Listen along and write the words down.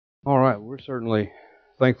All right, we're certainly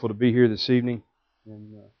thankful to be here this evening.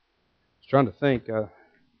 And I was trying to think. I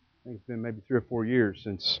think it's been maybe 3 or 4 years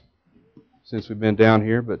since we've been down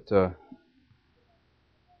here, but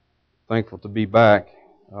thankful to be back.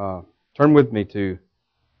 Turn with me to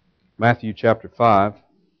Matthew chapter 5.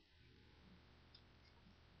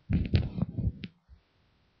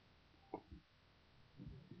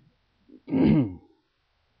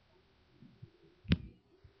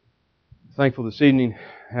 Thankful this evening to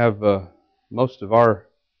have most of our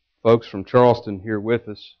folks from Charleston here with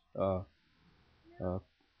us.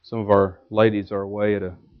 Some of our ladies are away at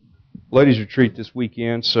a ladies' retreat this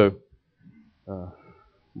weekend, so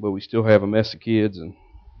but we still have a mess of kids and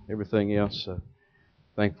everything else. So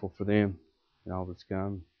thankful for them and all that's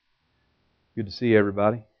come. Good to see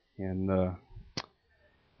everybody. And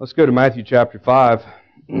let's go to Matthew chapter 5.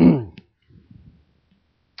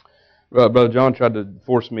 Brother John tried to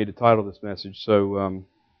force me to title this message, so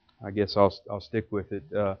I guess I'll stick with it.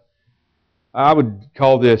 I would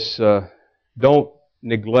call this "Don't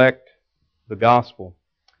Neglect the Gospel."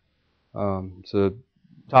 It's a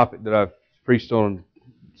topic that I've preached on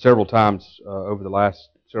several times over the last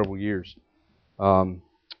several years.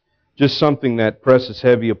 Just something that presses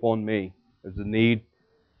heavy upon me is the need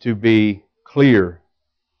to be clear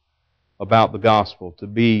about the gospel, to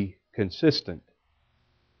be consistent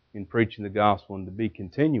in preaching the gospel, and to be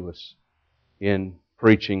continuous in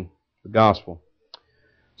preaching the gospel.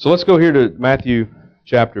 So let's go here to Matthew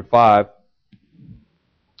chapter 5.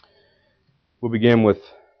 We'll begin with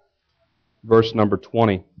verse number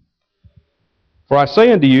 20. For I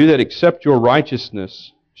say unto you that except your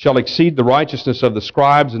righteousness shall exceed the righteousness of the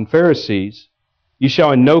scribes and Pharisees, ye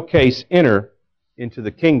shall in no case enter into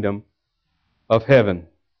the kingdom of heaven.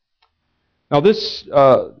 Now this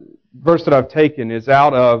verse that I've taken is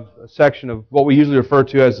out of a section of what we usually refer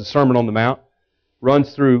to as the Sermon on the Mount.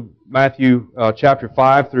 Runs through Matthew chapter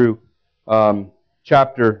 5 through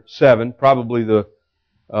chapter 7, probably the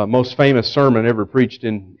most famous sermon ever preached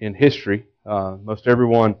in history. Most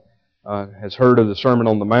everyone has heard of the Sermon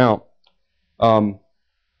on the Mount.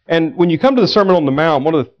 And when you come to the Sermon on the Mount,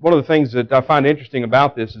 one of the things that I find interesting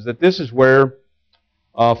about this is that this is where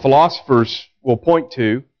philosophers will point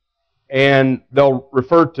to, and they'll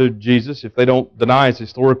refer to Jesus. If they don't deny his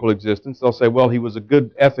historical existence, they'll say, well, he was a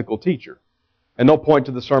good ethical teacher. And they'll point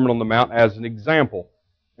to the Sermon on the Mount as an example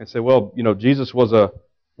and say, well, you know, Jesus was a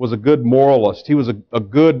good moralist. He was a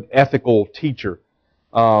good ethical teacher.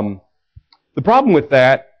 The problem with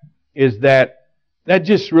that is that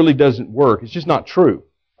just really doesn't work. It's just not true.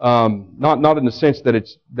 Not in the sense that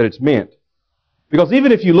it's meant. Because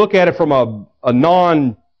even if you look at it from a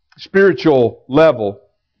non-spiritual level,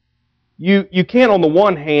 you can't on the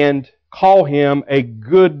one hand call him a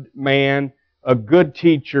good man, a good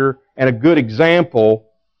teacher, and a good example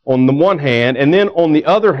on the one hand, and then on the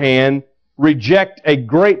other hand, reject a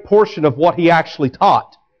great portion of what he actually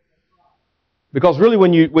taught. Because really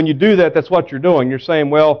when you do that, that's what you're doing. You're saying,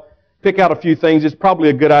 well, pick out a few things. It's probably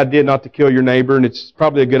a good idea not to kill your neighbor, and it's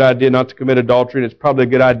probably a good idea not to commit adultery, and it's probably a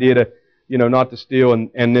good idea to, not to steal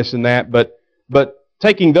and this and that. But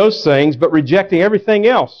taking those things, but rejecting everything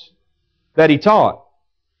else that he taught.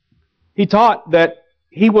 He taught that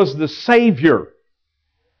he was the Savior.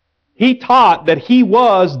 He taught that he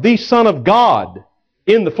was the Son of God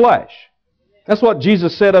in the flesh. That's what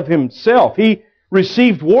Jesus said of himself. He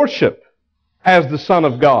received worship as the Son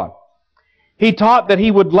of God. He taught that he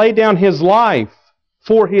would lay down his life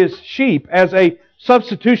for his sheep as a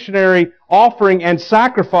substitutionary offering and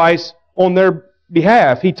sacrifice on their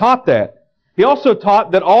behalf. He taught that. He also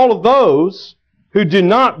taught that all of those who do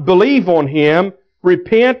not believe on him,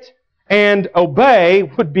 repent, and obey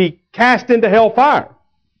would be cast into hellfire.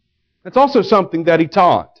 That's also something that he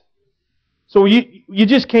taught. So you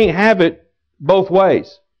just can't have it both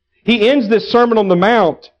ways. He ends this Sermon on the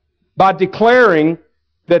Mount by declaring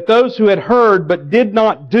that those who had heard but did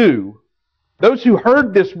not do, those who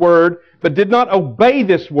heard this word but did not obey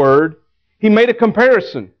this word, he made a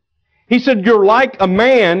comparison. He said, you're like a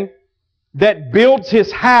man that builds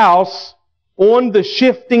his house on the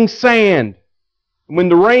shifting sand. When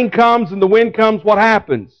the rain comes and the wind comes, what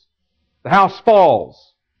happens? The house falls.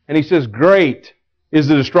 And he says, great is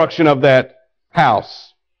the destruction of that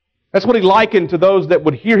house. That's what he likened to those that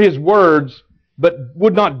would hear his words but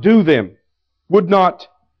would not do them, would not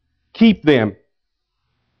keep them.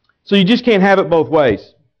 So you just can't have it both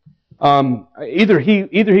ways. Either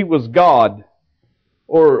he was God,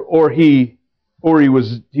 or he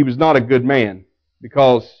was not a good man,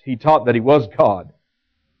 because he taught that he was God.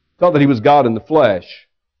 He taught that he was God in the flesh.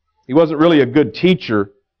 He wasn't really a good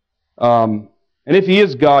teacher. And if he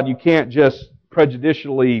is God, you can't just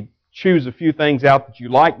prejudicially choose a few things out that you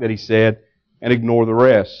like that he said and ignore the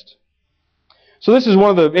rest. So this is one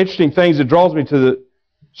of the interesting things that draws me to the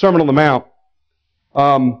Sermon on the Mount.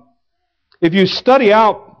 If you study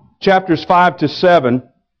out chapters 5 to 7,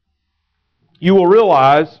 you will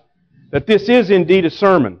realize that this is indeed a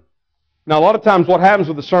sermon. Now, a lot of times what happens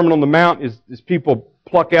with the Sermon on the Mount is people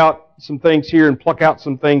pluck out some things here and pluck out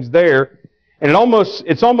some things there, and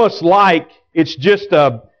it's almost like it's just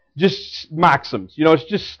maxims. You know, it's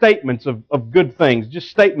just statements of good things, just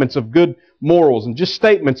statements of good morals, and just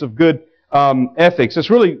statements of good ethics. It's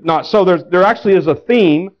really not so. There actually is a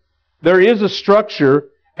theme, there is a structure,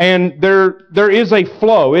 and there is a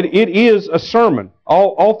flow. It is a sermon.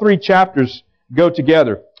 All three chapters go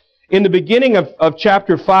together. In the beginning of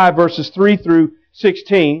chapter 5, verses 3 through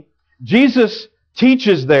 16, Jesus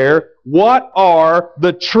teaches there what are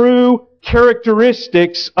the true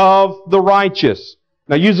characteristics of the righteous.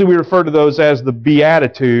 Now, usually we refer to those as the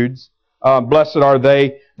Beatitudes. Blessed are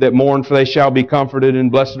they that mourn, for they shall be comforted, and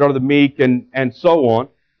blessed are the meek, and so on.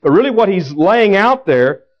 But really what he's laying out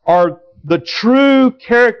there are the true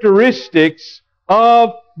characteristics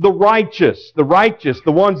of the righteous, the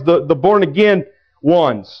ones, the born-again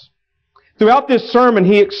ones. Throughout this sermon,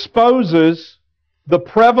 he exposes the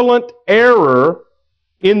prevalent error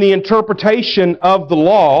in the interpretation of the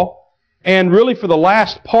law, and really for the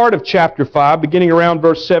last part of chapter 5, beginning around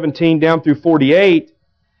verse 17 down through 48,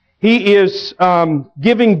 he is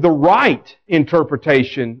giving the right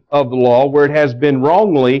interpretation of the law where it has been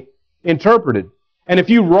wrongly interpreted. And if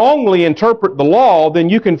you wrongly interpret the law, then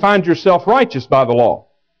you can find yourself righteous by the law.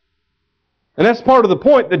 And that's part of the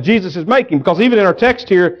point that Jesus is making, because even in our text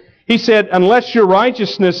here, he said, unless your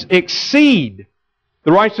righteousness exceed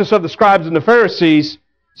the righteousness of the scribes and the Pharisees,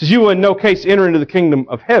 says you will in no case enter into the kingdom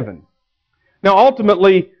of heaven. Now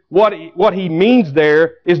ultimately, what he means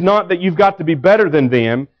there is not that you've got to be better than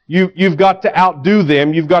them, you've got to outdo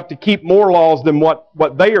them, you've got to keep more laws than what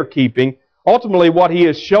they are keeping. Ultimately, what he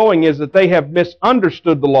is showing is that they have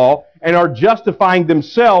misunderstood the law and are justifying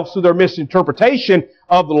themselves through their misinterpretation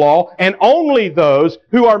of the law, and only those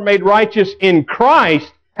who are made righteous in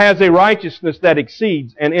Christ has a righteousness that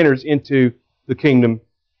exceeds and enters into the kingdom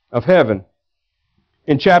of heaven.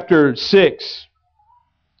 In chapter 6,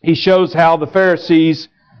 he shows how the Pharisees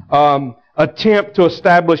attempt to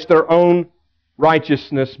establish their own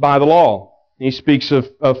righteousness by the law. He speaks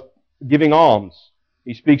of giving alms.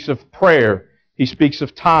 He speaks of prayer. He speaks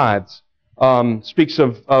of tithes. Speaks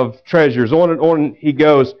of treasures. On and on he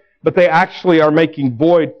goes. But they actually are making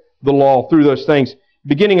void the law through those things.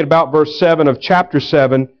 Beginning at about verse 7 of chapter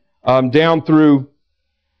 7, down through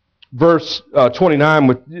verse 29,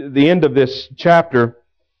 with the end of this chapter,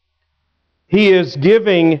 he is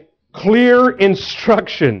giving clear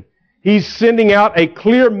instruction. He's sending out a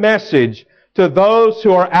clear message to those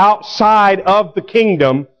who are outside of the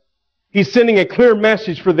kingdom. He's sending a clear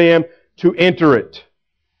message for them to enter it.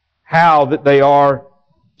 How that they are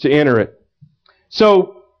to enter it.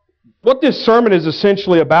 So, what this sermon is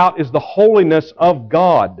essentially about is the holiness of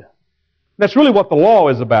God. That's really what the law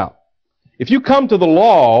is about. If you come to the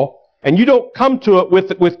law and you don't come to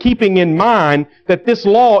it with keeping in mind that this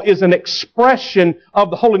law is an expression of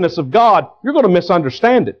the holiness of God, you're going to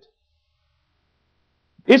misunderstand it.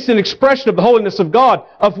 It's an expression of the holiness of God,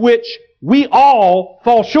 of which we all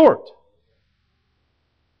fall short.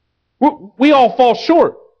 We all fall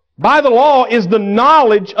short. By the law is the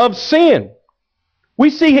knowledge of sin. We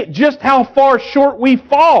see just how far short we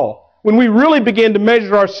fall when we really begin to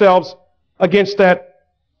measure ourselves against that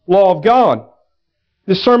law of God.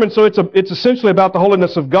 This sermon, so it's essentially about the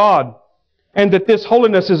holiness of God, and that this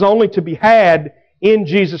holiness is only to be had in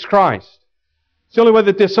Jesus Christ. It's the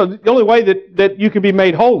only way that you can be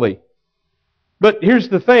made holy. But here's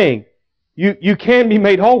the thing. You can be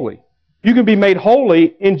made holy. You can be made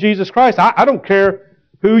holy in Jesus Christ. I don't care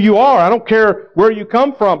who you are. I don't care where you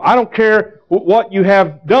come from. I don't care what you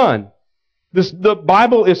have done. The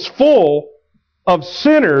Bible is full of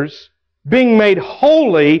sinners being made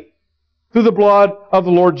holy through the blood of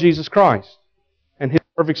the Lord Jesus Christ and His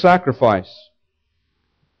perfect sacrifice.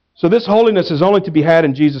 So this holiness is only to be had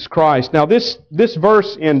in Jesus Christ. Now this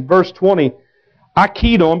verse in verse 20, I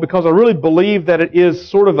keyed on because I really believe that it is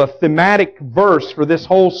sort of a thematic verse for this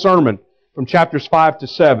whole sermon from chapters 5 to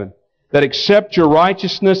 7. That except your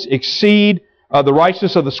righteousness exceed the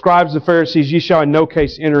righteousness of the scribes and Pharisees, ye shall in no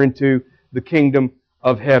case enter into the kingdom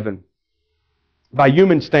of heaven. By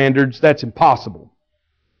human standards, that's impossible.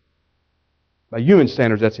 By human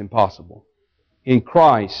standards, that's impossible. In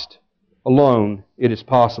Christ alone, it is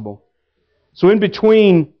possible. So in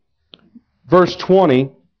between verse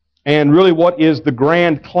 20 and really what is the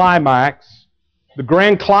grand climax The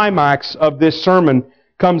grand climax of this sermon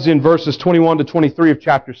comes in verses 21 to 23 of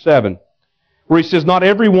chapter 7, where he says, "Not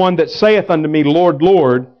every one that saith unto me, Lord,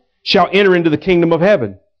 Lord, shall enter into the kingdom of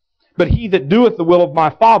heaven, but he that doeth the will of my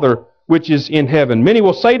Father which is in heaven. Many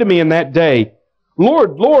will say to me in that day,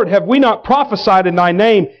 Lord, Lord, have we not prophesied in thy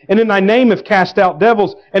name, and in thy name have cast out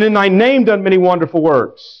devils, and in thy name done many wonderful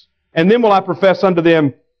works? And then will I profess unto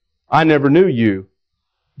them, I never knew you.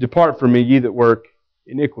 Depart from me, ye that work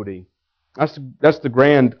iniquity." That's the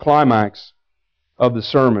grand climax of the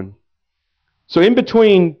sermon. So in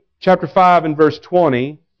between chapter 5 and verse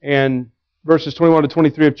 20 and verses 21 to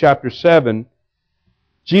 23 of chapter 7,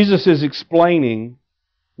 Jesus is explaining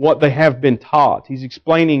what they have been taught. He's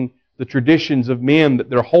explaining the traditions of men that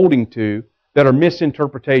they're holding to that are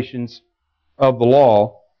misinterpretations of the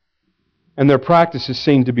law, and their practices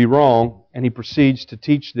seem to be wrong, and he proceeds to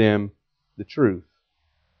teach them the truth.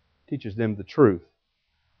 Teaches them the truth.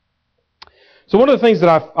 So one of the things that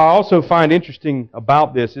I also find interesting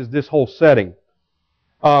about this is this whole setting.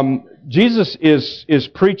 Jesus is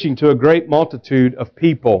preaching to a great multitude of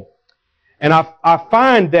people. And I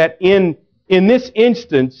find that in this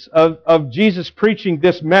instance of Jesus preaching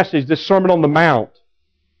this message, this Sermon on the Mount,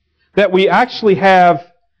 that we actually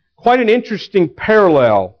have quite an interesting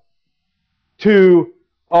parallel to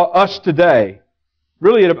us today.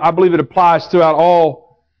 Really, I believe it applies throughout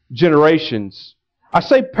all generations. I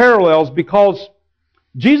say parallels because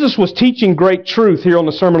Jesus was teaching great truth here on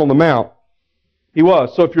the Sermon on the Mount. He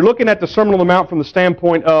was. So if you're looking at the Sermon on the Mount from the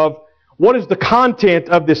standpoint of what is the content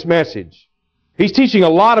of this message, he's teaching a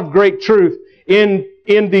lot of great truth in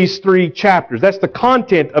these 3 chapters. That's the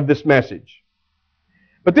content of this message.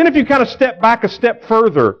 But then if you kind of step back a step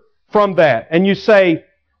further from that and you say,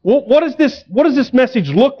 well, what does this message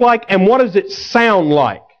look like and what does it sound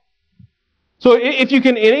like? So if you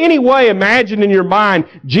can in any way imagine in your mind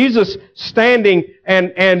Jesus standing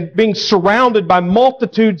and being surrounded by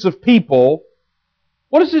multitudes of people,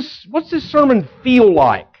 what's this sermon feel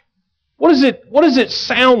like? What does it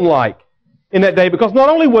sound like in that day? Because not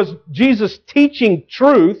only was Jesus teaching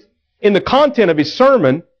truth in the content of his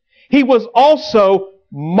sermon, he was also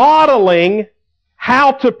modeling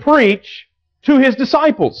how to preach to his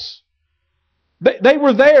disciples. They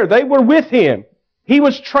were there. They were with him. He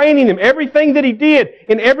was training them. Everything that he did,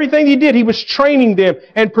 he was training them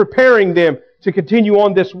and preparing them to continue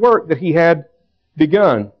on this work that he had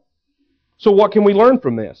begun. So what can we learn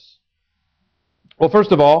from this? Well,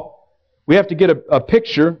 first of all, we have to get a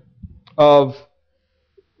picture of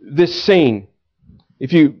this scene.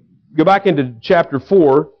 If you go back into chapter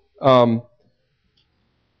 4,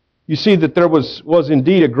 you see that there was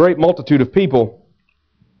indeed a great multitude of people.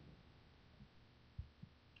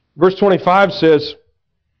 Verse 25 says,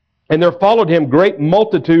 "And there followed him great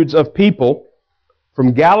multitudes of people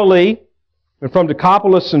from Galilee, and from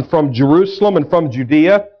Decapolis, and from Jerusalem, and from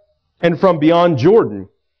Judea, and from beyond Jordan.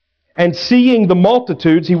 And seeing the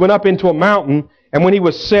multitudes, he went up into a mountain, and when he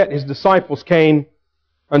was set, his disciples came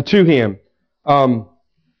unto him."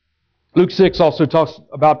 Luke 6 also talks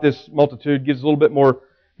about this multitude, gives a little bit more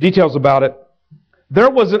details about it. There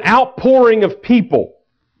was an outpouring of people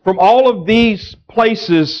from all of these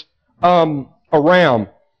places around.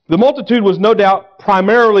 The multitude was no doubt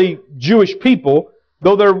primarily Jewish people,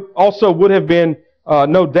 though there also would have been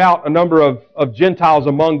no doubt a number of Gentiles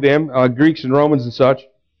among them, Greeks and Romans and such.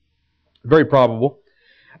 Very probable.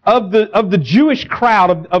 Of the Jewish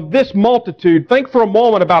crowd, of this multitude, think for a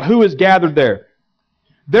moment about who is gathered there.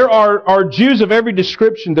 There are Jews of every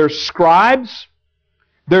description. There's scribes,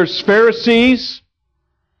 there's Pharisees,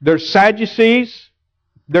 there's Sadducees,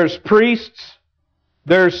 there's priests,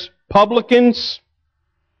 there's publicans,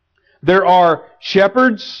 there are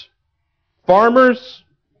shepherds, farmers,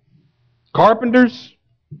 carpenters,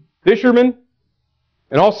 fishermen,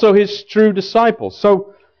 and also his true disciples.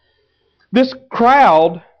 So this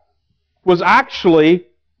crowd was actually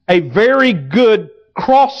a very good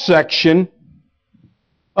cross-section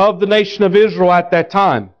of the nation of Israel at that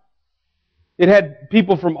time. It had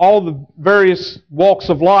people from all the various walks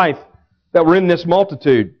of life that were in this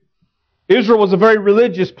multitude. Israel was a very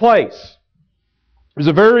religious place. It was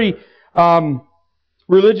a very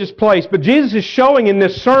religious place. But Jesus is showing in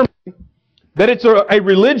this sermon that it's a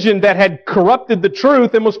religion that had corrupted the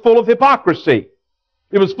truth and was full of hypocrisy.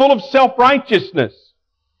 It was full of self-righteousness.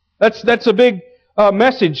 That's a big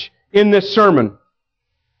message in this sermon.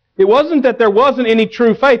 It wasn't that there wasn't any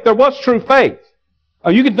true faith. There was true faith.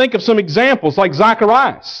 You can think of some examples like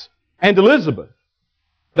Zacharias and Elizabeth.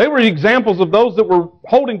 They were examples of those that were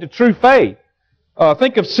holding to true faith.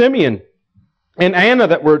 Think of Simeon and Anna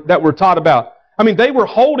that were taught about. I mean, they were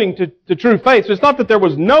holding to true faith. So it's not that there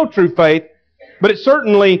was no true faith, but it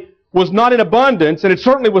certainly was not in abundance, and it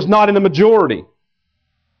certainly was not in the majority.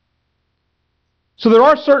 So there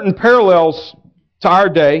are certain parallels to our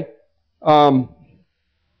day.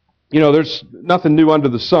 There's nothing new under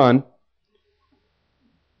the sun.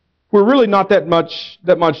 We're really not that much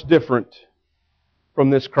different from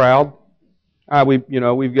this crowd.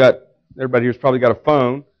 We've got, everybody here's probably got a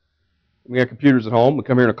phone. We got computers at home. We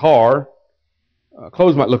come here in a car.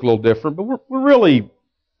 Clothes might look a little different, but we're really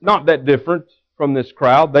not that different from this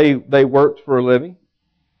crowd. They worked for a living.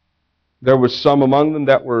 There was some among them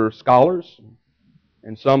that were scholars,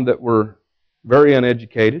 and some that were very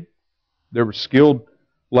uneducated. There were skilled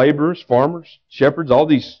laborers, farmers, shepherds, all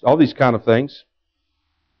these kind of things.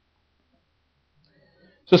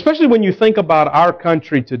 So especially when you think about our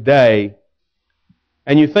country today,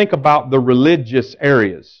 and you think about the religious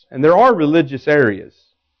areas, and there are religious areas.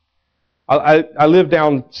 I lived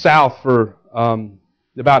down south for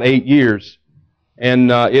about 8 years, and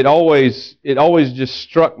it always just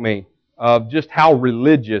struck me of just how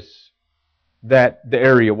religious that the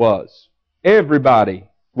area was. Everybody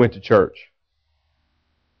went to church.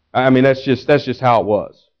 I mean, that's just how it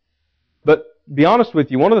was. But to be honest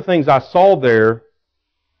with you, one of the things I saw there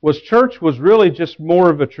was church was really just more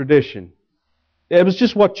of a tradition. It was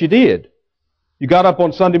just what you did. You got up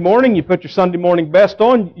on Sunday morning, you put your Sunday morning best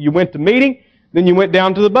on, you went to meeting, then you went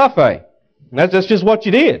down to the buffet. That's just what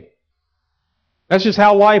you did. That's just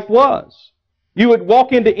how life was. You would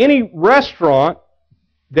walk into any restaurant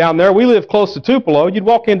down there. We live close to Tupelo. You'd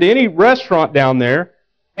walk into any restaurant down there,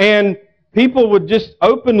 and people would just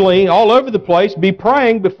openly, all over the place, be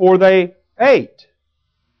praying before they ate.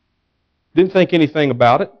 Didn't think anything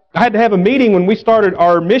about it. I had to have a meeting when we started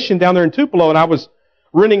our mission down there in Tupelo, and I was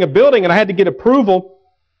renting a building, and I had to get approval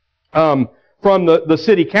from the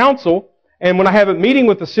city council. And when I have a meeting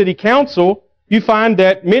with the city council, you find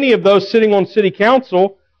that many of those sitting on city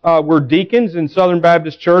council were deacons in Southern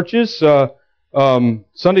Baptist churches,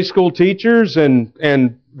 Sunday school teachers,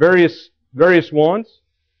 and various ones.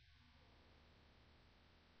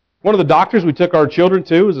 One of the doctors we took our children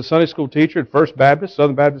to was a Sunday school teacher at First Baptist,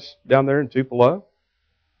 Southern Baptist down there in Tupelo.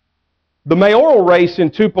 The mayoral race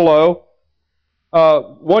in Tupelo,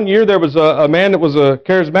 one year there was a man that was a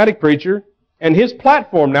charismatic preacher, and his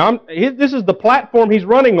platform, this is the platform he's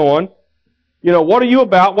running on. What are you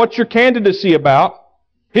about? What's your candidacy about?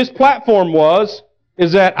 His platform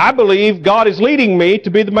is that I believe God is leading me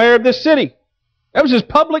to be the mayor of this city. That was his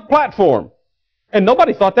public platform. And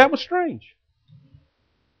nobody thought that was strange.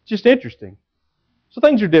 Just interesting. So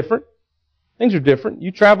things are different. Things are different.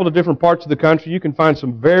 You travel to different parts of the country, you can find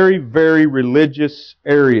some very, very religious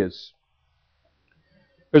areas.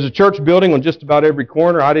 There's a church building on just about every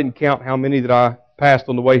corner. I didn't count how many that I passed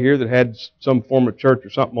on the way here that had some form of church or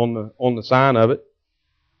something on the sign of it.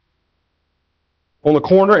 On the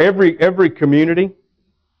corner, every community.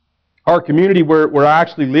 Our community where I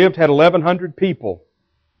actually lived had 1,100 people.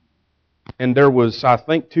 And there was, I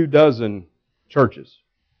think, 24 churches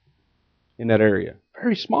in that area.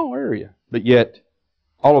 Very small area, but yet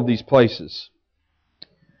all of these places.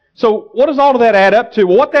 So what does all of that add up to?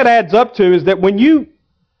 Well, what that adds up to is that when you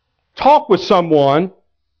talk with someone,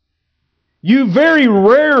 you very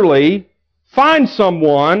rarely find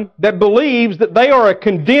someone that believes that they are a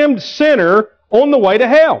condemned sinner on the way to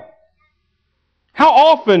hell. How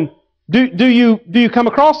often do you come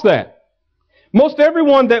across that? Most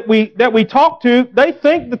everyone that we talk to, they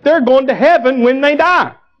think that they're going to heaven when they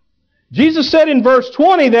die. Jesus said in verse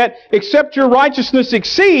 20 that except your righteousness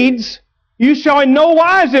exceeds, you shall in no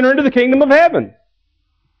wise enter into the kingdom of heaven.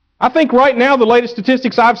 I think right now the latest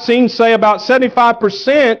statistics I've seen say about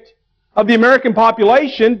 75% of the American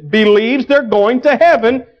population believes they're going to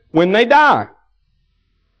heaven when they die.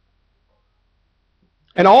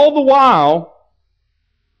 And all the while,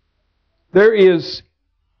 there is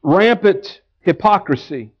rampant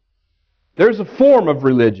hypocrisy. There's a form of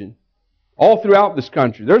religion all throughout this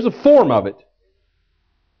country. There's a form of it.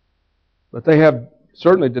 But they have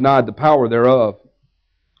certainly denied the power thereof.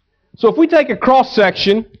 So if we take a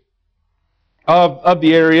cross-section of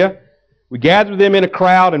the area, we gather them in a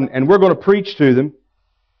crowd, and we're going to preach to them,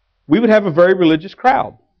 we would have a very religious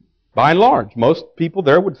crowd, by and large. Most people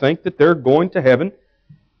there would think that they're going to heaven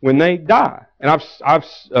when they die. And I've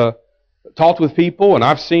talked with people, and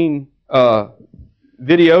I've seen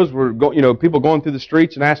videos where people going through the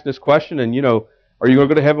streets and asking this question, and are you going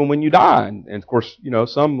to go to heaven when you die? And of course,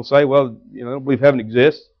 some will say, well, I don't believe heaven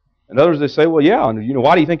exists, and others they say, well, yeah, and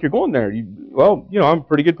why do you think you're going there? I'm a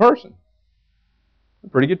pretty good person. I'm a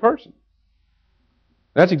pretty good person.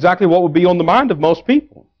 That's exactly what would be on the mind of most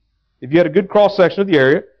people. If you had a good cross section of the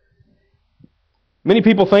area, many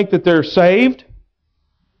people think that they're saved.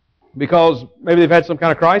 because maybe they've had some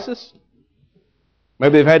kind of crisis.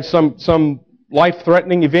 Maybe they've had some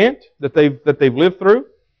life-threatening event that they've lived through.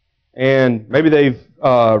 And maybe they've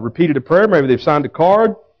repeated a prayer. Maybe they've signed a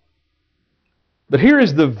card. But here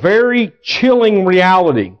is the very chilling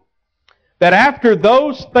reality, that after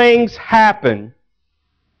those things happen,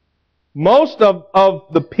 most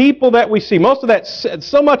of the people that we see, most of that,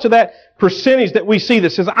 so much of that percentage that we see that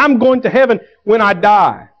says, I'm going to heaven when I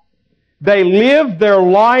die, they live their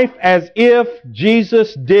life as if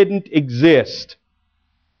Jesus didn't exist.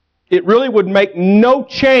 It really would make no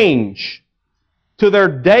change to their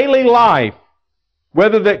daily life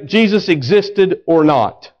whether that Jesus existed or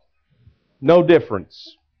not. No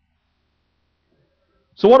difference.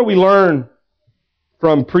 So what do we learn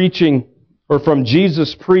from preaching, or from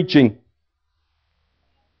Jesus preaching?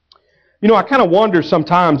 You know, I kind of wonder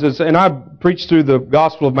sometimes, and I preached through the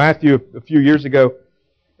Gospel of Matthew a few years ago,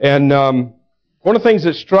 and one of the things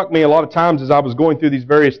that struck me a lot of times as I was going through these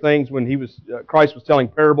various things when Christ was telling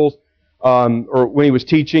parables, or when He was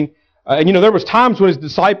teaching, and you know, there was times when His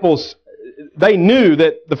disciples, they knew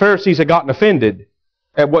that the Pharisees had gotten offended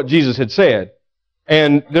at what Jesus had said.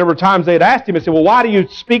 And there were times they had asked Him and said, well, why do you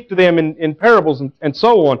speak to them in parables and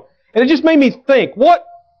so on? And it just made me think, what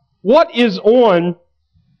is on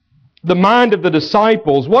the mind of the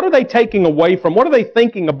disciples? What are they taking away from? What are they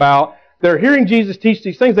thinking about? They're hearing Jesus teach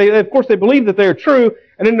these things. Of course, they believe that they're true,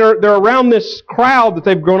 and then they're around this crowd that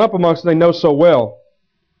they've grown up amongst and they know so well.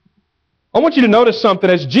 I want you to notice something.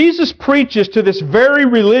 As Jesus preaches to this very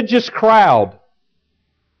religious crowd,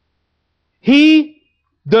 He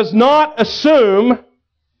does not assume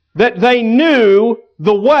that they knew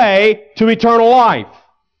the way to eternal life.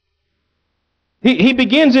 He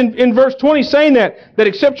begins in verse 20 saying that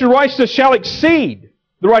except your righteousness shall exceed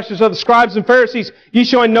the righteousness of the scribes and Pharisees, ye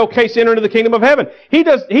shall in no case enter into the kingdom of heaven. He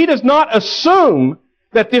does not assume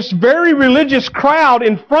that this very religious crowd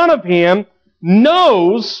in front of Him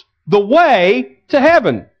knows the way to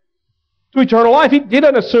heaven, to eternal life. He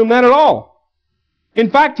doesn't assume that at all. In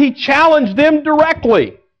fact, He challenged them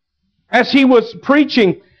directly as He was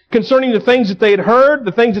preaching concerning the things that they had heard,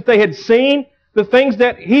 the things that they had seen, the things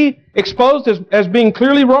that He exposed as being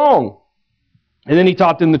clearly wrong. And then He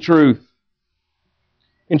taught them the truth.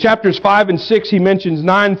 In chapters 5 and 6, He mentions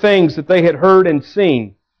 9 things that they had heard and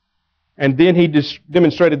seen. And then He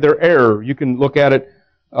demonstrated their error. You can look at it,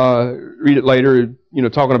 read it later,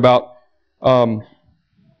 talking about,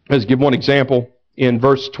 let's give one example. In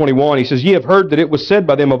verse 21, He says, ye have heard that it was said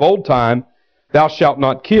by them of old time, thou shalt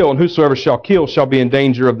not kill, and whosoever shall kill shall be in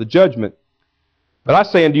danger of the judgment. But I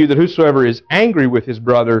say unto you that whosoever is angry with his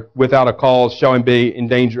brother without a cause shall be in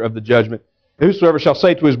danger of the judgment. And whosoever shall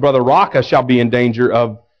say to his brother, Raca, shall be in danger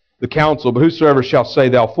of the council. But whosoever shall say,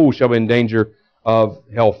 thou fool, shall be in danger of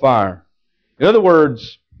hellfire. In other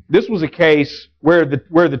words, this was a case where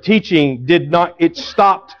the teaching it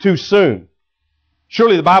stopped too soon.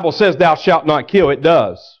 Surely the Bible says, thou shalt not kill. It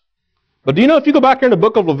does. But do you know, if you go back here in the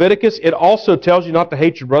book of Leviticus, it also tells you not to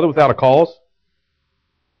hate your brother without a cause.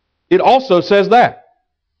 It also says that.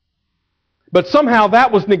 But somehow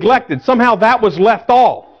that was neglected. Somehow that was left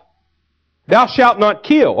off. Thou shalt not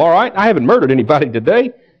kill. All right, I haven't murdered anybody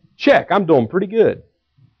today. Check, I'm doing pretty good.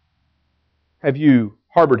 Have you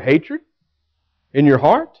harbored hatred in your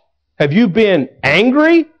heart? Have you been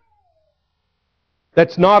angry?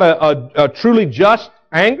 That's not a truly just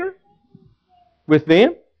anger with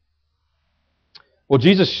them? Well,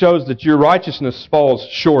 Jesus shows that your righteousness falls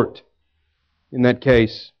short in that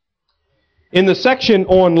case. In the section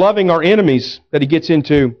on loving our enemies that He gets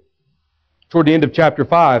into toward the end of chapter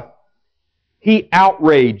 5, He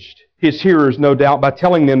outraged His hearers, no doubt, by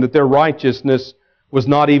telling them that their righteousness was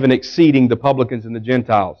not even exceeding the publicans and the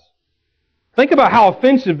Gentiles. Think about how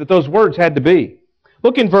offensive that those words had to be.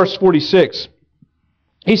 Look in verse 46.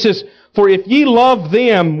 He says, for if ye love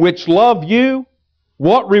them which love you,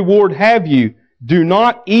 what reward have you? Do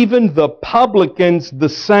not even the publicans the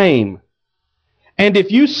same? And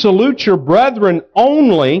if you salute your brethren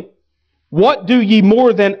only, what do ye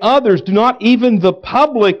more than others? Do not even the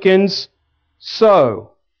publicans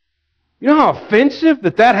so? You know how offensive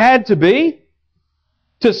that had to be?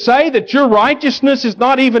 To say that your righteousness is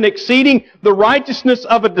not even exceeding the righteousness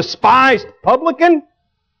of a despised publican?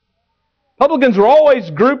 Publicans were always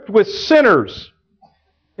grouped with sinners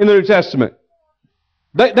in the New Testament.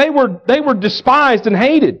 They were despised and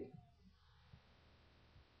hated.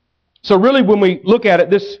 So really, when we look at it,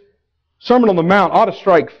 this Sermon on the Mount ought to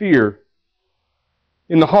strike fear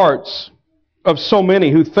in the hearts of so many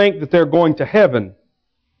who think that they're going to heaven.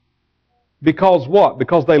 Because what?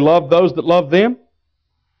 Because they love those that love them?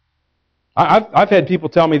 I've had people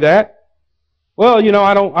tell me that. Well,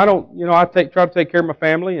 I try to take care of my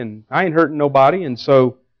family, and I ain't hurting nobody, and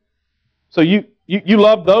so you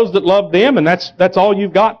love those that love them, and that's all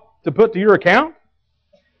you've got to put to your account?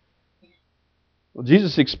 Well,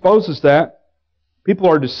 Jesus exposes that. People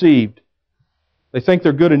are deceived. They think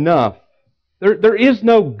they're good enough. There is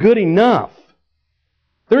no good enough.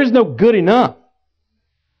 There is no good enough.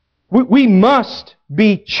 We must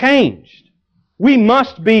be changed. We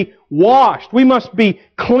must be washed. We must be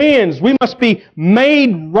cleansed. We must be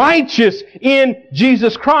made righteous in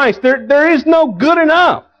Jesus Christ. There is no good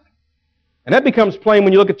enough. And that becomes plain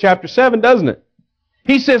when you look at chapter 7, doesn't it?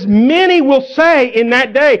 He says, many will say in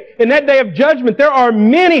that day of judgment, there are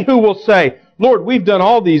many who will say, Lord, we've done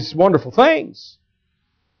all these wonderful things.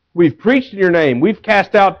 We've preached in your name. We've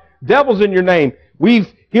cast out devils in your name.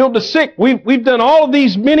 We've healed the sick. We've done all of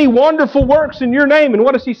these many wonderful works in your name. And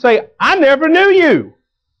what does he say? I never knew you.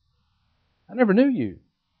 I never knew you.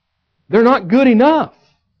 They're not good enough.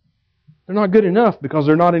 They're not good enough because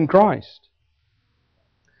they're not in Christ.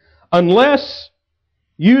 Unless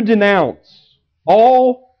you denounce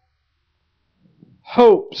all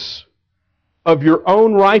hopes of your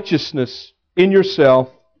own righteousness in yourself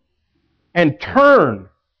and turn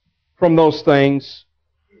from those things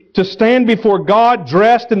to stand before God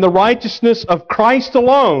dressed in the righteousness of Christ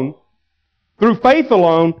alone, through faith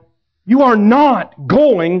alone, you are not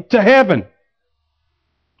going to heaven.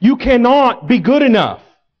 You cannot be good enough.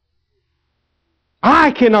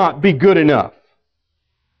 I cannot be good enough.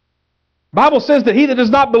 The Bible says that he that does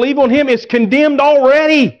not believe on Him is condemned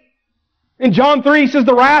already. In John 3, he says,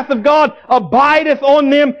 the wrath of God abideth on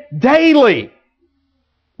them daily.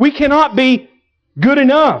 We cannot be good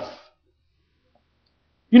enough.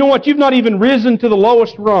 You know what? You've not even risen to the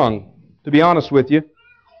lowest rung, to be honest with you.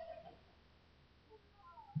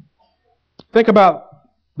 Think about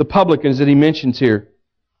the publicans that he mentions here.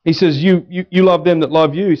 He says, you love them that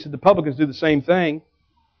love you. He said the publicans do the same thing.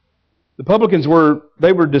 The publicans were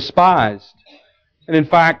despised. And in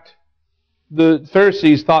fact, the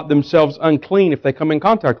Pharisees thought themselves unclean if they come in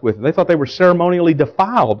contact with them. They thought they were ceremonially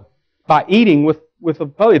defiled by eating with a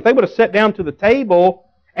publican. If they would have sat down to the table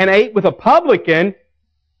and ate with a publican,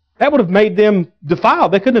 that would have made them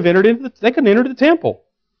defiled. They couldn't enter the temple.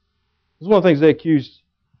 This is one of the things they accused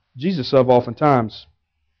Jesus of oftentimes.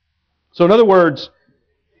 So in other words,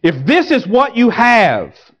 if this is what you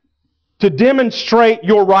have to demonstrate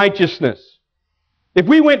your righteousness, if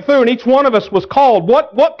we went through and each one of us was called,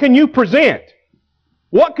 what can you present?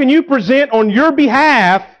 What can you present on your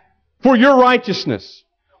behalf for your righteousness?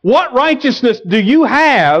 What righteousness do you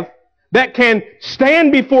have that can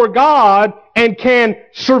stand before God and can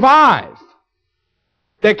survive?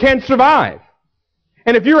 That can survive.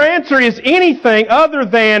 And if your answer is anything other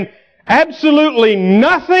than absolutely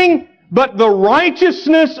nothing but the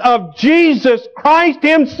righteousness of Jesus Christ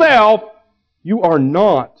Himself, you are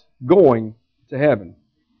not going to heaven.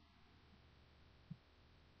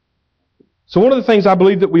 So one of the things I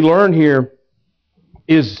believe that we learn here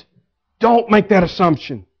is don't make that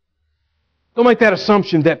assumption. Don't make that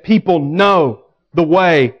assumption that people know the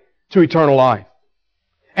way to eternal life.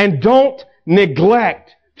 And don't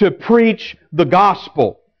neglect to preach the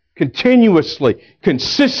gospel continuously,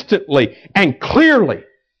 consistently, and clearly.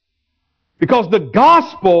 Because the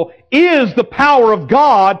gospel is the power of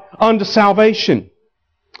God unto salvation.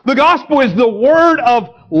 The gospel is the word of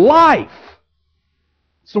life.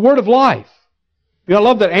 It's the word of life. You know, I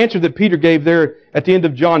love that answer that Peter gave there at the end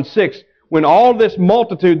of John 6. When all this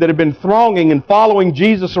multitude that had been thronging and following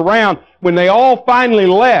Jesus around, when they all finally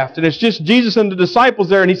left, and it's just Jesus and the disciples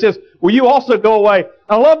there, and He says, will you also go away?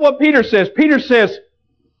 I love what Peter says. Peter says,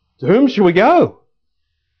 to whom shall we go?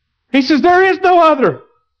 He says, there is no other.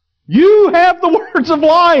 You have the words of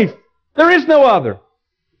life. There is no other.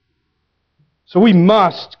 So we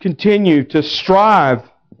must continue to strive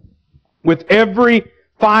with every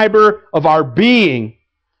fiber of our being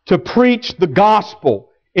to preach the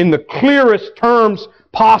gospel in the clearest terms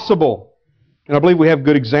possible. And I believe we have a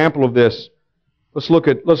good example of this. Let's look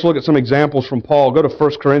at some examples from Paul. Go to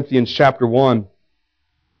 1 Corinthians chapter 1.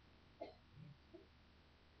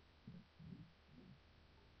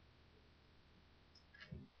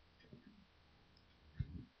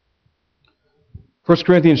 1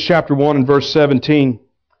 Corinthians chapter 1 and verse 17.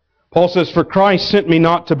 Paul says, for Christ sent me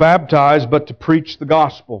not to baptize, but to preach the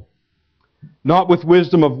gospel. Not with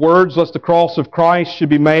wisdom of words, lest the cross of Christ should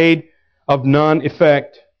be made of none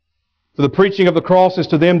effect. For the preaching of the cross is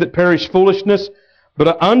to them that perish foolishness,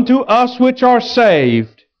 but unto us which are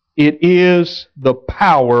saved, it is the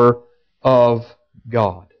power of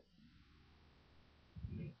God.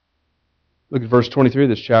 Look at verse 23 of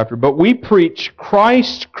this chapter. But we preach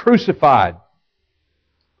Christ crucified,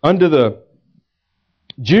 unto the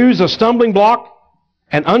Jews a stumbling block,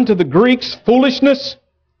 and unto the Greeks foolishness,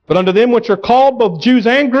 but unto them which are called, both Jews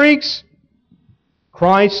and Greeks,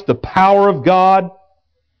 Christ, the power of God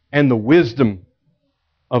and the wisdom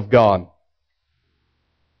of God.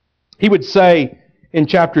 He would say in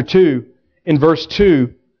chapter 2, in verse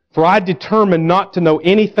 2, for I determined not to know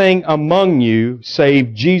anything among you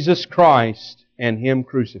save Jesus Christ and Him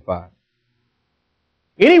crucified.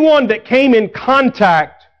 Anyone that came in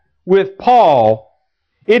contact with Paul,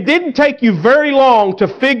 it didn't take you very long to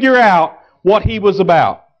figure out what he was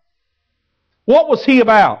about. What was he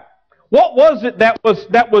about? What was it that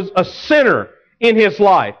was a sinner in his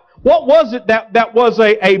life? What was it that was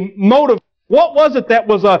a motive? What was it that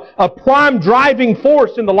was a prime driving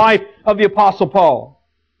force in the life of the Apostle Paul?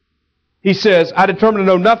 He says, I determined to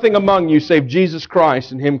know nothing among you save Jesus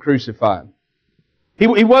Christ and Him crucified. He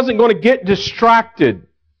wasn't going to get distracted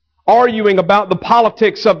arguing about the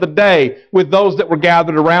politics of the day with those that were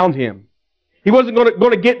gathered around him. He wasn't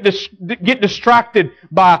going to get distracted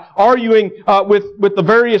by arguing with the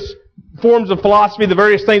various forms of philosophy, the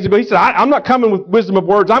various things. He said, I'm not coming with wisdom of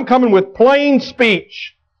words. I'm coming with plain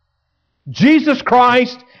speech. Jesus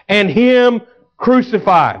Christ and Him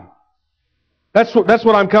crucified. That's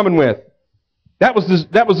what I'm coming with. That was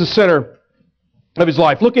the center of his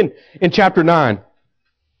life. Look in chapter 9.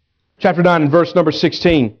 Chapter 9 and verse number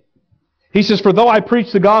 16. He says, for though I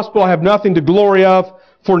preach the gospel, I have nothing to glory of,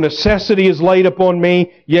 for necessity is laid upon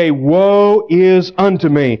me. Yea, woe is unto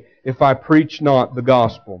me if I preach not the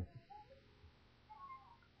gospel.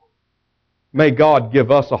 May God give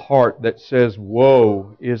us a heart that says,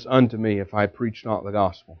 woe is unto me if I preach not the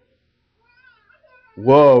gospel.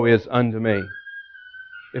 Woe is unto me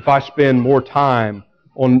if I spend more time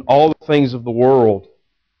on all the things of the world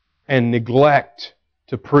and neglect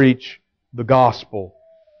to preach the gospel.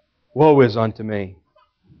 Woe is unto me.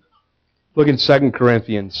 Look in 2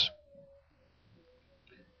 Corinthians.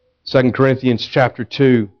 2 Corinthians chapter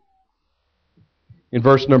 2. In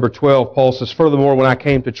verse number 12, Paul says, furthermore, when I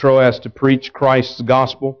came to Troas to preach Christ's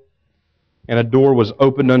gospel, and a door was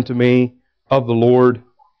opened unto me of the Lord.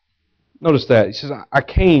 Notice that. He says, I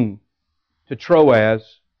came to Troas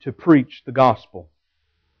to preach the gospel.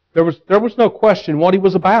 There was no question what he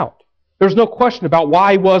was about. There was no question about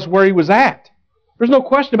why he was where he was at. There's no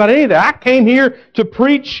question about any of that. I came here to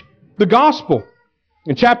preach the gospel.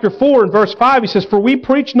 In chapter 4 and verse 5, he says, for we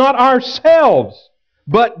preach not ourselves,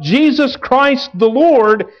 but Jesus Christ the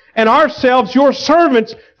Lord, and ourselves your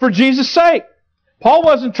servants for Jesus' sake. Paul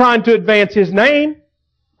wasn't trying to advance his name.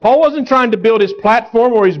 Paul wasn't trying to build his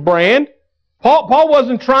platform or his brand. Paul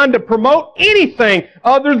wasn't trying to promote anything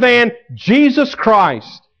other than Jesus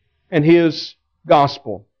Christ and His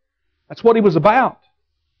gospel. That's what he was about.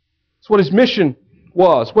 That's what his mission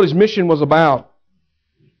was. What his mission was about.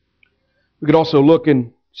 We could also look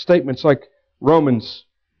in statements like Romans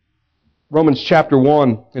chapter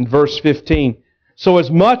 1 and verse 15. So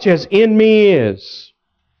as much as in me is,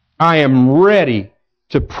 I am ready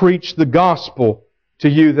to preach the gospel to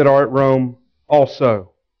you that are at Rome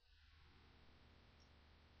also.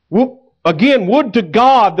 Again, would to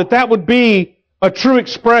God that would be a true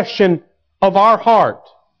expression of our heart.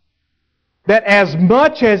 That as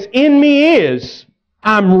much as in me is,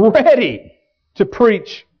 I'm ready to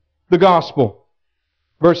preach the gospel.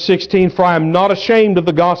 Verse 16, for I am not ashamed of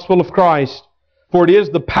the gospel of Christ, for it is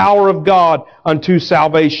the power of God unto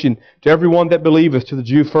salvation to everyone that believeth, to the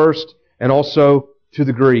Jew first, and also to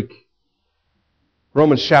the Greek.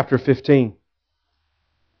 Romans chapter 15.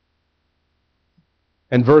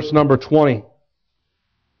 And verse number 20.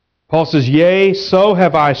 Paul says, yea, so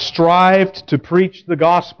have I strived to preach the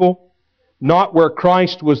gospel, not where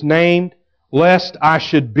Christ was named, lest I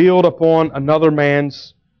should build upon another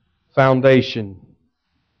man's foundation.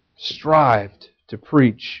 Strived to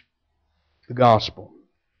preach the gospel.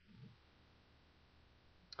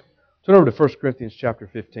 Turn over to 1 Corinthians chapter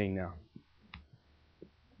 15 now.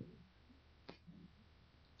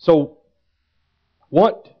 So,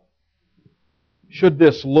 what should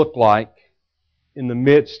this look like in the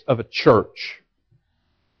midst of a church?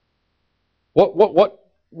 What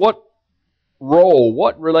role,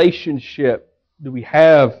 what relationship do we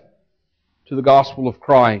have to the gospel of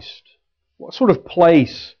Christ? What sort of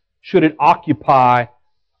place should it occupy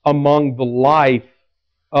among the life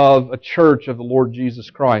of a church of the Lord Jesus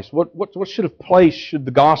Christ? What sort of place should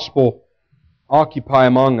the gospel occupy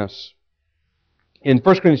among us? In 1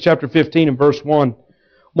 Corinthians chapter 15 and verse 1,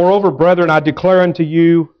 moreover, brethren, I declare unto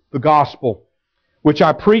you the gospel, which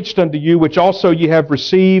I preached unto you, which also ye have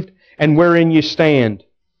received, and wherein ye stand,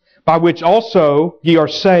 by which also ye are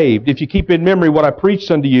saved, if you keep in memory what I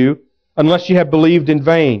preached unto you, unless ye have believed in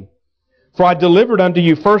vain. For I delivered unto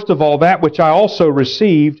you first of all that which I also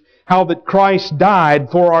received, how that Christ died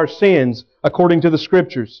for our sins, according to the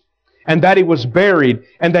Scriptures, and that He was buried,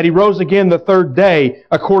 and that He rose again the third day,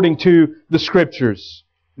 according to the Scriptures,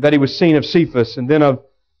 that He was seen of Cephas, and then of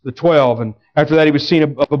the 12, and after that He was seen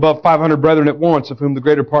of above 500 brethren at once, of whom the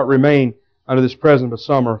greater part remain unto this present, but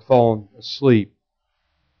some are fallen asleep.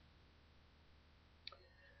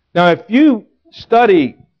 Now, if you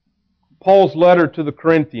study Paul's letter to the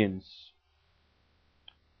Corinthians,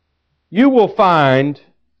 you will find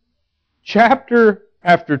chapter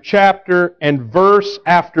after chapter and verse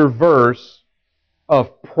after verse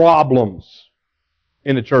of problems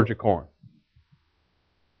in the church of Corinth.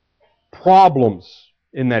 Problems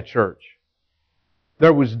in that church.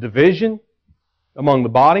 There was division among the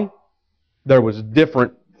body. There was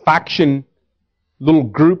different faction, little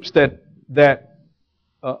groups that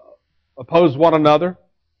opposed one another.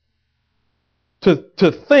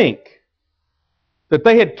 To think that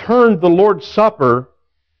they had turned the Lord's Supper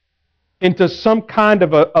into some kind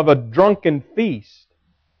of a drunken feast.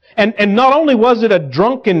 And not only was it a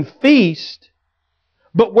drunken feast,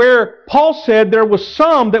 but where Paul said there was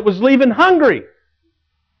some that was leaving hungry.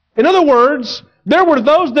 In other words, there were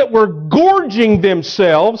those that were gorging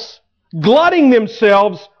themselves, glutting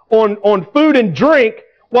themselves on food and drink,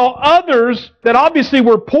 while others that obviously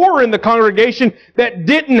were poor in the congregation that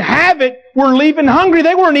didn't have it were leaving hungry.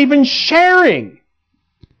 They weren't even sharing.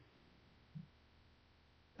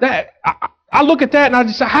 I look at that and I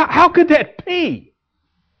just say, how could that be?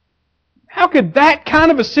 How could that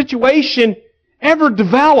kind of a situation ever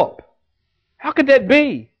develop? How could that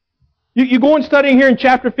be? You go and studying here in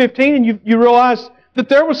chapter 15 and you realize that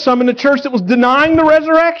there was some in the church that was denying the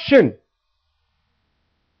resurrection.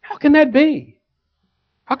 How can that be?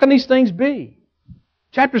 How can these things be?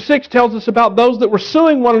 Chapter 6 tells us about those that were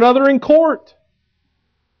suing one another in court.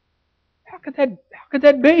 How could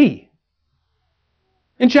that be?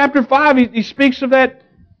 In chapter 5, he speaks of that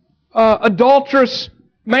adulterous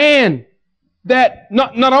man that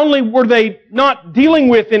not only were they not dealing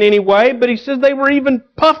with in any way, but he says they were even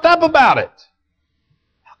puffed up about it.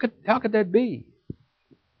 How could that be?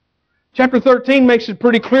 Chapter 13 makes it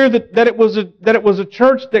pretty clear that it was a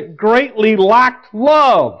church that greatly lacked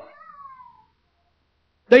love.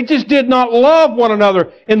 They just did not love one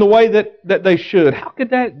another in the way that they should. How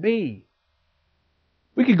could that be?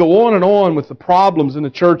 We could go on and on with the problems in the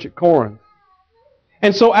church at Corinth.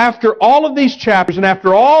 And so after all of these chapters and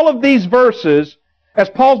after all of these verses, as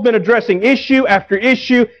Paul's been addressing issue after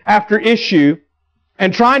issue after issue,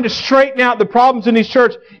 and trying to straighten out the problems in his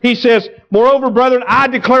church, he says, "Moreover, brethren, I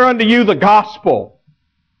declare unto you the gospel."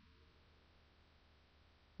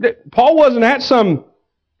 Paul wasn't at some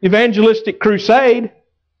evangelistic crusade.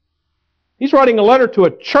 He's writing a letter to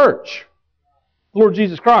a church, the Lord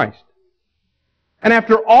Jesus Christ. And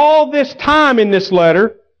after all this time in this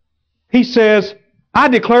letter, he says, "I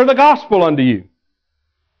declare the gospel unto you."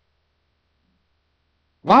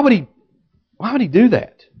 Why would he do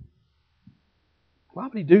that? Why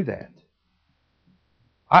would he do that?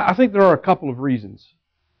 I think there are a couple of reasons.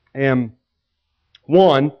 And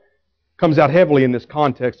one comes out heavily in this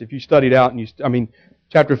context. If you study it out,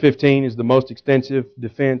 chapter 15 is the most extensive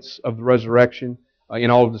defense of the resurrection in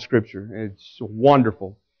all of the Scripture. It's a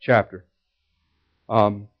wonderful chapter.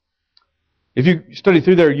 If you study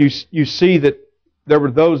through there, you see that there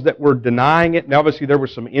were those that were denying it, and obviously there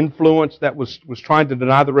was some influence that was trying to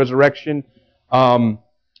deny the resurrection,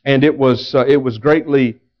 and it was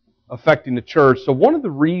greatly affecting the church. So one of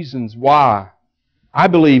the reasons why I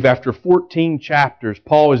believe after 14 chapters,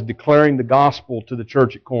 Paul is declaring the gospel to the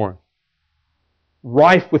church at Corinth,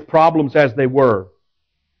 rife with problems as they were.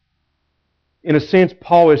 In a sense,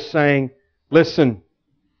 Paul is saying, listen,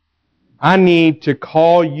 I need to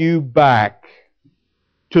call you back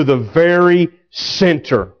to the very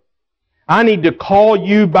center. I need to call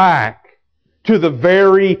you back to the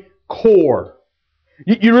very core.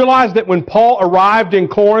 You realize that when Paul arrived in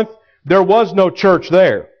Corinth, there was no church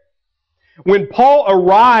there. When Paul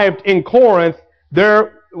arrived in Corinth,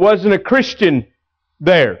 there wasn't a Christian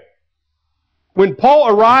there. When Paul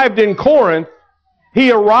arrived in Corinth,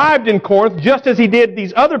 he arrived in Corinth just as he did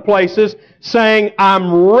these other places, saying,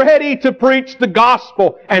 I'm ready to preach the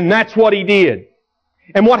gospel. And that's what he did.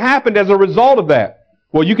 And what happened as a result of that?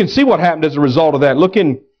 Well, you can see what happened as a result of that. Look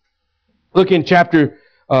in chapter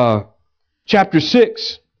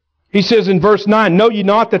 6. He says in verse 9, Know ye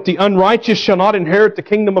not that the unrighteous shall not inherit the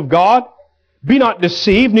kingdom of God? Be not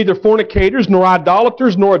deceived, neither fornicators, nor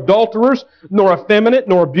idolaters, nor adulterers, nor effeminate,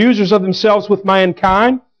 nor abusers of themselves with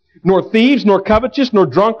mankind, nor thieves, nor covetous, nor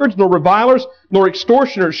drunkards, nor revilers, nor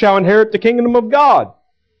extortioners shall inherit the kingdom of God.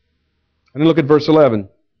 And then look at verse 11.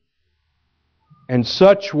 And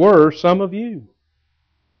such were some of you.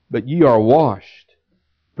 But ye are washed,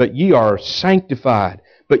 but ye are sanctified,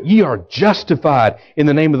 but ye are justified in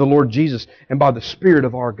the name of the Lord Jesus and by the Spirit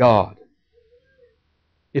of our God.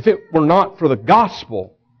 If it were not for the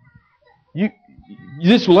gospel,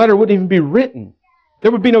 this letter wouldn't even be written.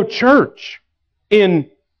 There would be no church in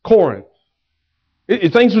Corinth.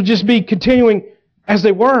 Things would just be continuing as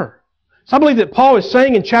they were. So I believe that Paul is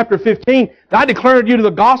saying in chapter 15, that I declared you to the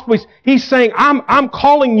gospel. He's saying, I'm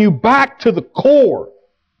calling you back to the core.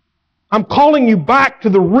 I'm calling you back to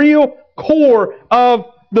the real core of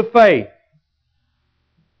the faith.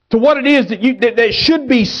 To what it is that should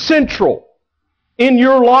be central in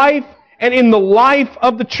your life and in the life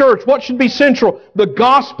of the church. What should be central? The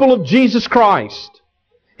gospel of Jesus Christ.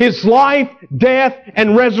 His life, death,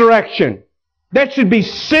 and resurrection. That should be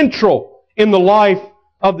central in the life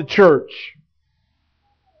of the church.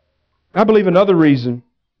 I believe another reason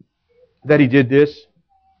that he did this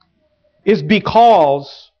is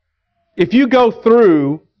because if you go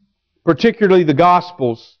through, particularly the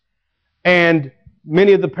Gospels and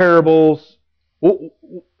many of the parables,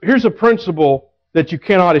 here's a principle that you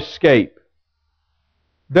cannot escape.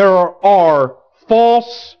 There are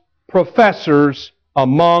false professors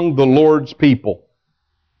among the Lord's people.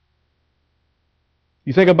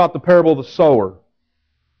 You think about the parable of the sower.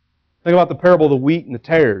 Think about the parable of the wheat and the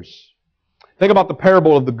tares. Think about the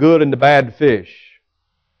parable of the good and the bad fish.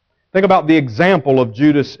 Think about the example of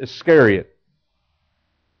Judas Iscariot.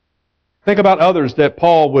 Think about others that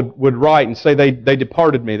Paul would write and say, they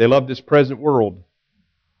departed me. They loved this present world.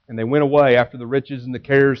 And they went away after the riches and the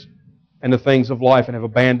cares and the things of life and have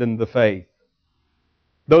abandoned the faith.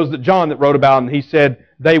 Those that John that wrote about, and he said,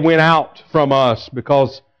 they went out from us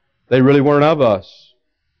because they really weren't of us.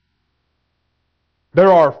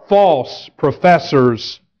 There are false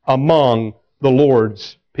professors among the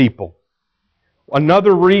Lord's people.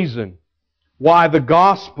 Another reason why the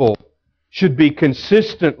gospel should be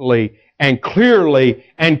consistently and clearly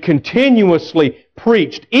and continuously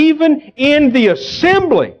preached, even in the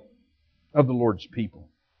assembly of the Lord's people.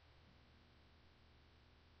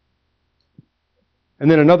 And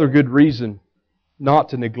then another good reason not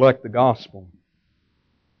to neglect the gospel.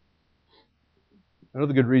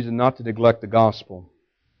 Another good reason not to neglect the gospel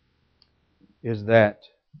is that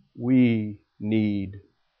we need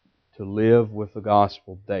to live with the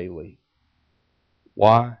gospel daily.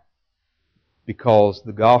 Why? Because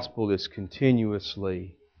the gospel is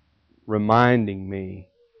continuously reminding me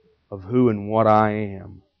of who and what I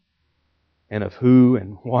am, and of who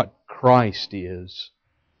and what Christ is,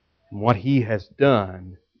 and what He has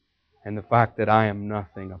done, and the fact that I am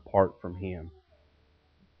nothing apart from Him.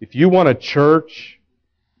 If you want a church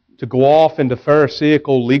to go off into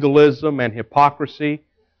Pharisaical legalism and hypocrisy,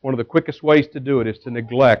 one of the quickest ways to do it is to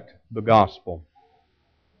neglect the gospel.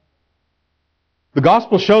 The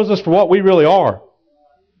gospel shows us for what we really are.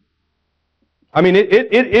 I mean,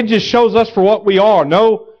 it just shows us for what we are.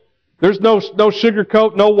 There's no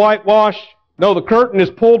sugarcoat, no whitewash. No, the curtain is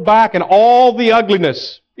pulled back and all the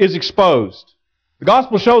ugliness is exposed. The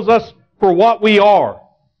gospel shows us for what we are,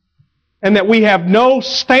 and that we have no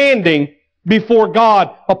standing before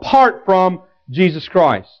God apart from Jesus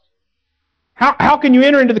Christ. How can you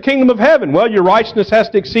enter into the kingdom of heaven? Well, your righteousness has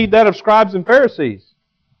to exceed that of scribes and Pharisees.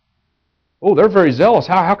 Oh, they're very zealous.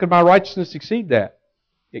 How can my righteousness exceed that?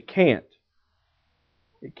 It can't.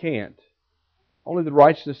 It can't. Only the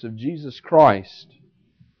righteousness of Jesus Christ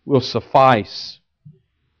will suffice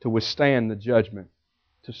to withstand the judgment,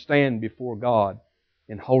 to stand before God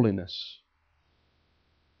in holiness.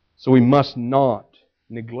 So we must not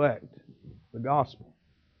neglect the gospel.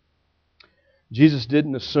 Jesus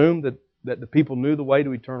didn't assume that the people knew the way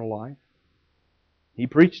to eternal life. He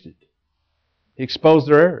preached it. He exposed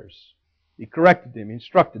their errors. He corrected them. He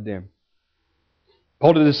instructed them.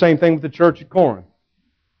 Paul did the same thing with the church at Corinth.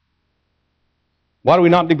 Why do we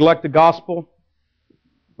not neglect the gospel?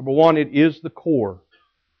 Number one, it is the core.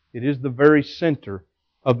 It is the very center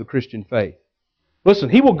of the Christian faith. Listen,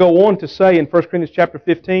 he will go on to say in 1 Corinthians chapter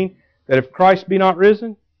 15 that if Christ be not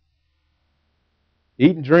risen,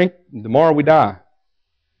 eat and drink, and tomorrow we die.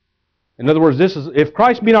 In other words, if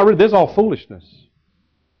Christ be not risen, this is all foolishness.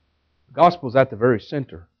 The gospel is at the very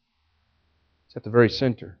center. It's at the very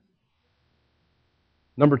center.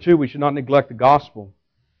 Number two, we should not neglect the gospel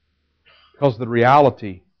because of the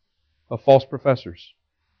reality of false professors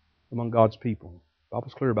among God's people. The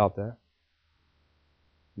Bible's clear about that.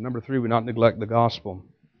 Number three, we not neglect the gospel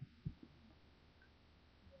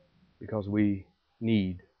because we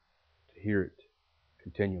need hear it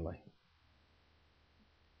continually.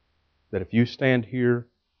 That if you stand here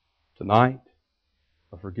tonight,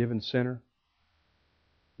 a forgiven sinner,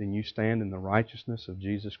 then you stand in the righteousness of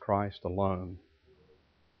Jesus Christ alone.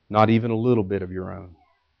 Not even a little bit of your own.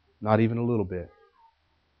 Not even a little bit.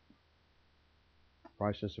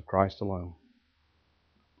 Righteousness of Christ alone.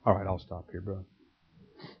 All right, I'll stop here, brother.